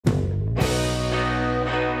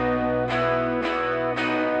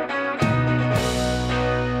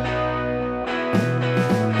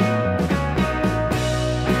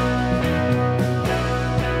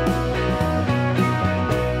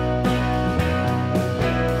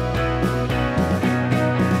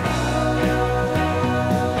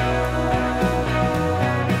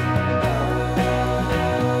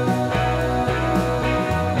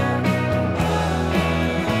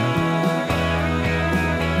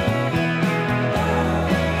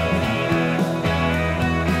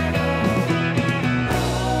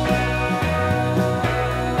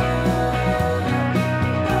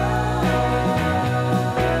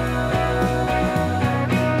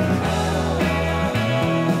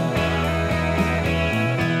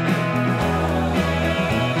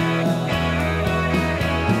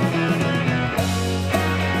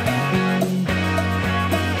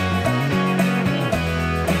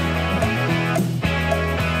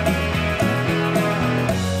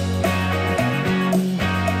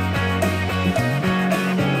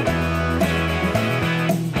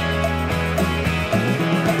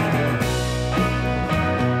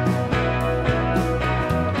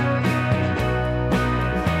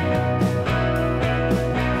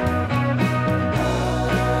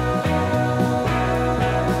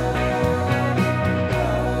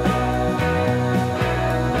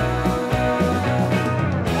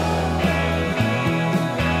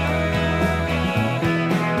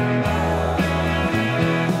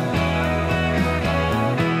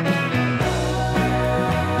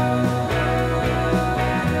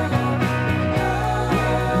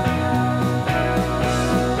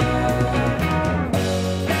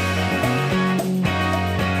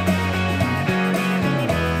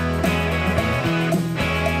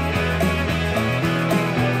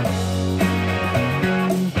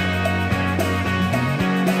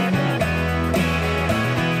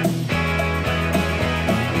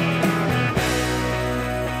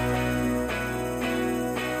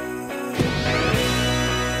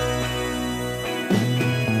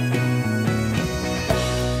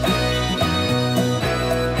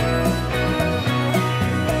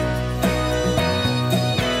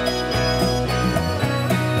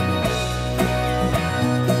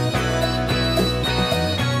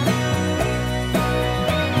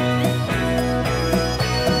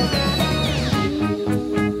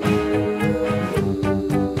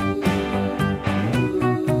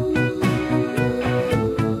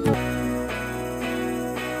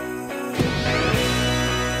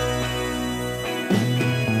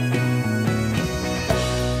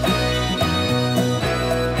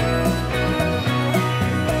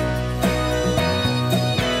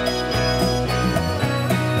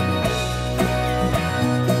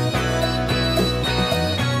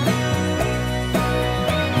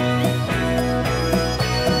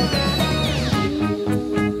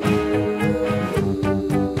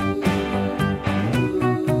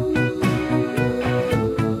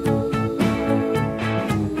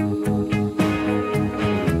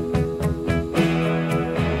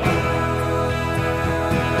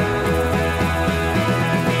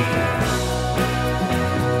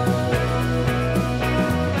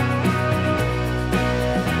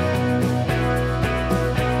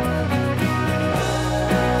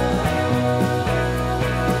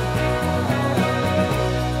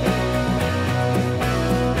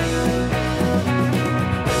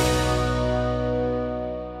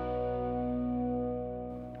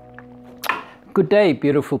Good day,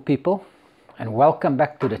 beautiful people, and welcome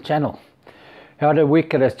back to the channel. How the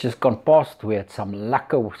week has just gone past. We had some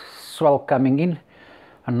lekker swell coming in.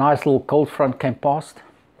 A nice little cold front came past,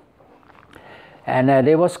 and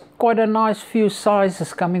there was quite a nice few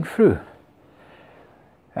sizes coming through.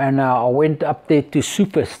 And I went up there to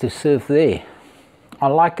Supers to surf there. I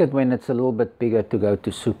like it when it's a little bit bigger to go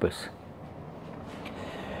to Supers.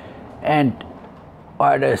 And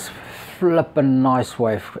I had this flippin' nice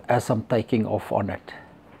wave as I'm taking off on it.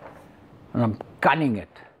 And I'm gunning it.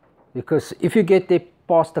 Because if you get there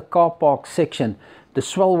past the car park section, the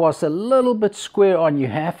swell was a little bit square on. You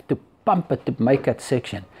have to pump it to make that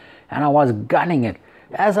section. And I was gunning it.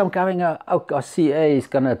 As I'm coming out, I see he's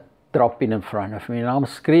going to drop in front of me. And I'm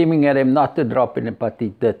screaming at him not to drop in, but he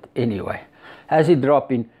did anyway. As he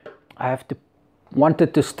dropped in, I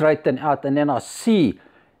wanted to straighten out, and then I see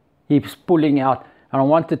he's pulling out, and I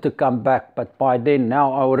wanted to come back, but by then,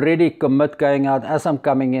 now I already commit going out. As I'm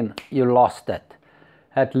coming in, you lost that.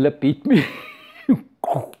 That lip hit me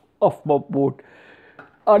off my board,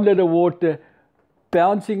 under the water,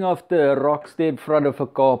 bouncing off the rocks there in front of a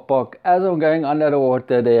car park. As I'm going under the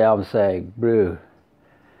water there, I'm saying, bro,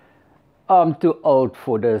 I'm too old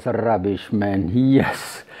for this rubbish, man.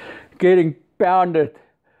 Yes, getting pounded,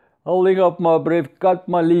 holding up my breath, cut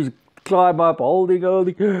my leash, climb up, holding,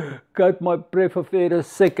 cut my breath for the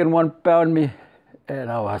second one pound me.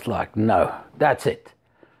 And I was like, no, that's it.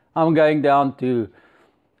 I'm going down to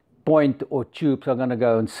Point or Tubes. I'm going to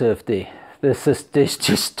go and surf there. There's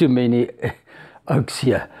just too many oaks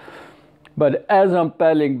here. But as I'm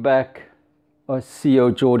paddling back, I see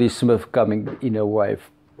Geordie Smith coming in a wave,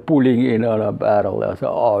 pulling in on a barrel. I said,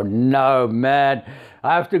 oh no, man,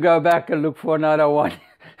 I have to go back and look for another one.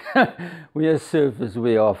 We are surfers,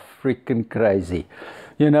 we are freaking crazy.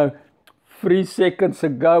 You know, 3 seconds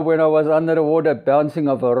ago when I was under the water bouncing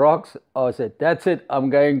off the rocks, I said, that's it, I'm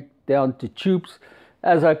going down to Tubes.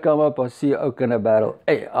 As I come up, I see oak in a barrel.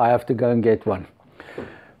 Hey, I have to go and get one.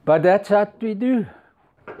 But that's what we do.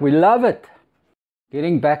 We love it.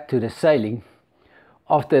 Getting back to the sailing,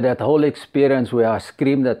 after that whole experience where I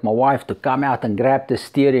screamed at my wife to come out and grab the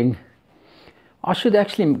steering, I should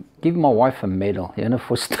actually give my wife a medal, you know,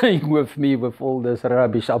 for staying with me with all this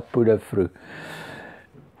rubbish I put her through.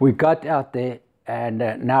 We got out there, and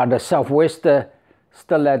now the Southwester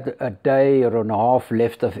still had a day or and a half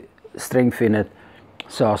left of strength in it.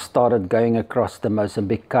 So I started going across the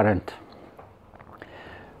Mozambique current.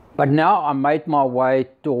 But now I made my way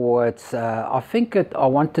towards, I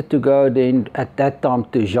wanted to go then at that time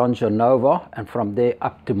to Janjanova, and from there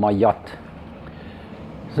up to my yacht.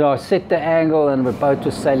 So I set the angle and the boat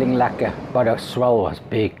was sailing lekker, but the swell was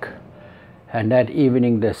big. And that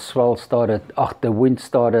evening the swell started, the wind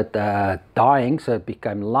started dying, so it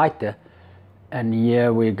became lighter. And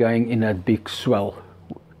here we're going in a big swell.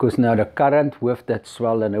 Because now the current with that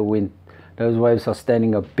swell and the wind, those waves are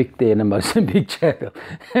standing up big there in the Mozambique channel.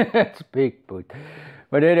 It's big,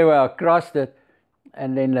 but anyway, I crossed it,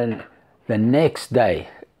 and then the next day,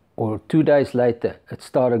 or 2 days later, it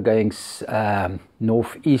started going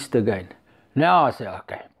northeast again. Now I say,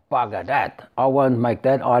 okay, bugger that. I won't make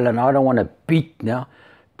that island. I don't want to beat now.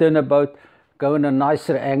 Turn the boat, go in a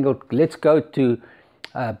nicer angle. Let's go to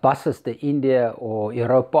Bassas de India or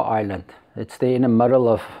Europa Island. It's there in the middle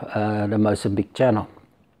of the Mozambique Channel.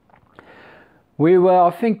 We were,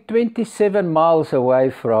 I think, 27 miles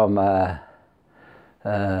away from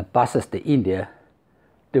Bassas de India.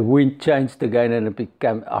 The wind changed again, and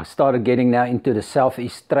I started getting now into the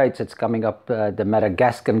southeast straits. It's coming up the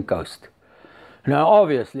Madagascar coast. Now,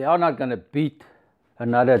 obviously, I'm not going to beat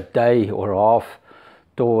another day or half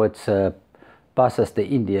towards Bassas de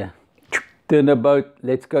India. Turn the boat,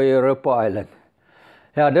 let's go Europa Island.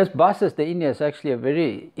 Now, this Bassas de India is actually a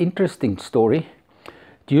very interesting story.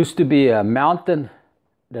 It used to be a mountain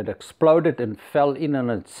that exploded and fell in on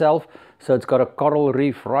itself. So it's got a coral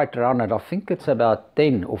reef right around it. I think it's about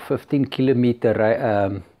 10 or 15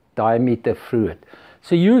 kilometer diameter through it.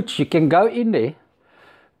 So huge, you can go in there.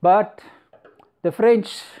 But the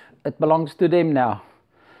French, it belongs to them now.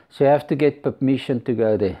 So you have to get permission to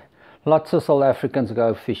go there. Lots of South Africans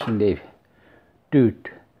go fishing there.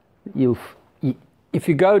 Dude, if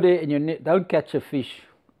you go there and you don't catch a fish,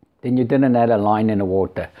 then you didn't have a line in the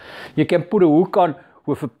water. You can put a hook on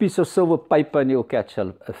with a piece of silver paper and you'll catch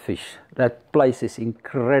a fish. That place is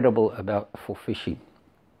incredible for fishing.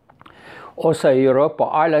 Also Europa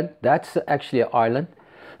Island, that's actually an island.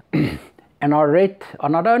 And I read,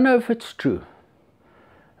 and I don't know if it's true,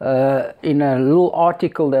 in a little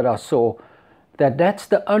article that I saw, that's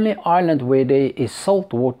the only island where there is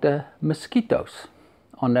saltwater mosquitoes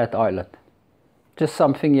on that island. Just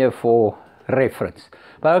something here for reference.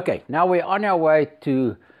 But okay, now we're on our way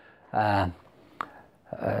to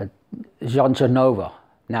Jean Genova.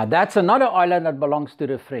 Now that's another island that belongs to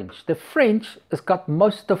the French. The French has got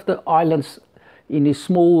most of the islands in these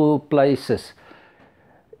small places.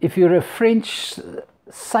 If you're a French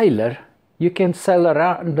sailor, you can sail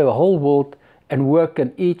around the whole world and work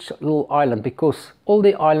in each little island, because all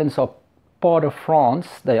the islands are part of France,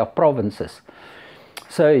 they are provinces.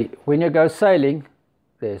 So when you go sailing,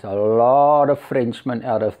 there's a lot of Frenchmen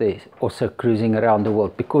out of there also cruising around the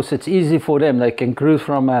world, because it's easy for them. They can cruise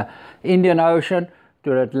from the Indian Ocean to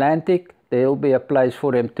the Atlantic, there'll be a place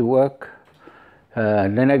for them to work.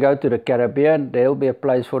 Then they go to the Caribbean, there'll be a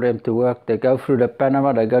place for them to work. They go through the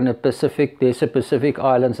Panama, they go in the Pacific, there's the Pacific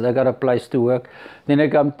Islands, they got a place to work. Then they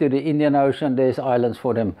come to the Indian Ocean, there's islands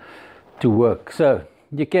for them to work. So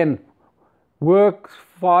you can work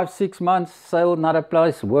 5-6 months, sail another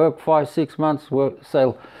place, work 5-6 months, work,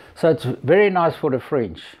 sail. So it's very nice for the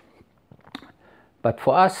French. But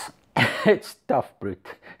for us, it's tough, brute.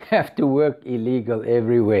 You have to work illegal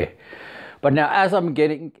everywhere. But now, as I'm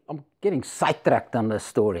getting sidetracked on this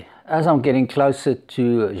story. As I'm getting closer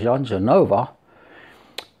to Jean Genova,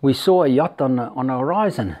 we saw a yacht on the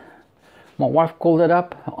horizon. My wife called it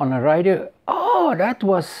up on the radio. Oh, that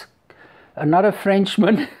was another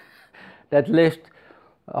Frenchman that left.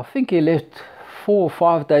 I think he left 4 or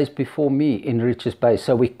 5 days before me in Richards Bay.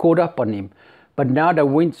 So we caught up on him. But now the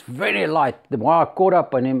wind's very light. Why I caught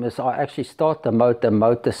up on him is I actually started the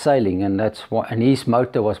motor sailing, and that's why. And his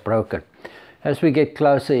motor was broken. As we get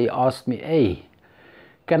closer, he asked me, "Hey,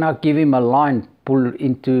 can I give him a line, pull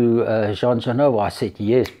into Jean Genova?" I said,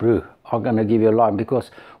 "Yes, bro, I'm going to give you a line."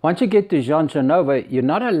 Because once you get to Jean Genova, you're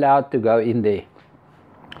not allowed to go in there.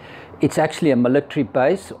 It's actually a military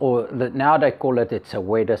base, or now they call it, it's a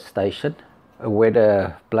weather station, a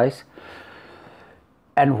weather place.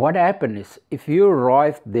 And what happened is, if you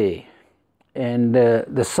arrive there, and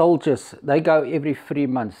the soldiers, they go every 3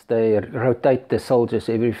 months. They rotate the soldiers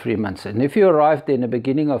every 3 months. And if you arrive there in the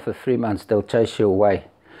beginning of the 3 months, they'll chase you away.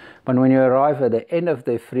 But when you arrive at the end of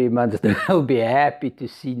the 3 months, they'll be happy to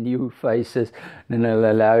see new faces, and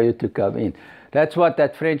they'll allow you to come in. That's what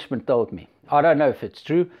that Frenchman told me. I don't know if it's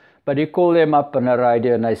true, but he called them up on the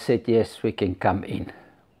radio and they said, yes, we can come in.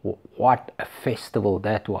 What a festival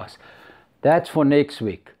that was. That's for next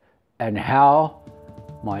week. And how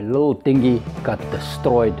my little dinghy got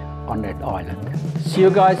destroyed on that island. See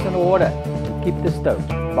you guys in the water. Keep the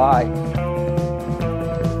stone. Bye.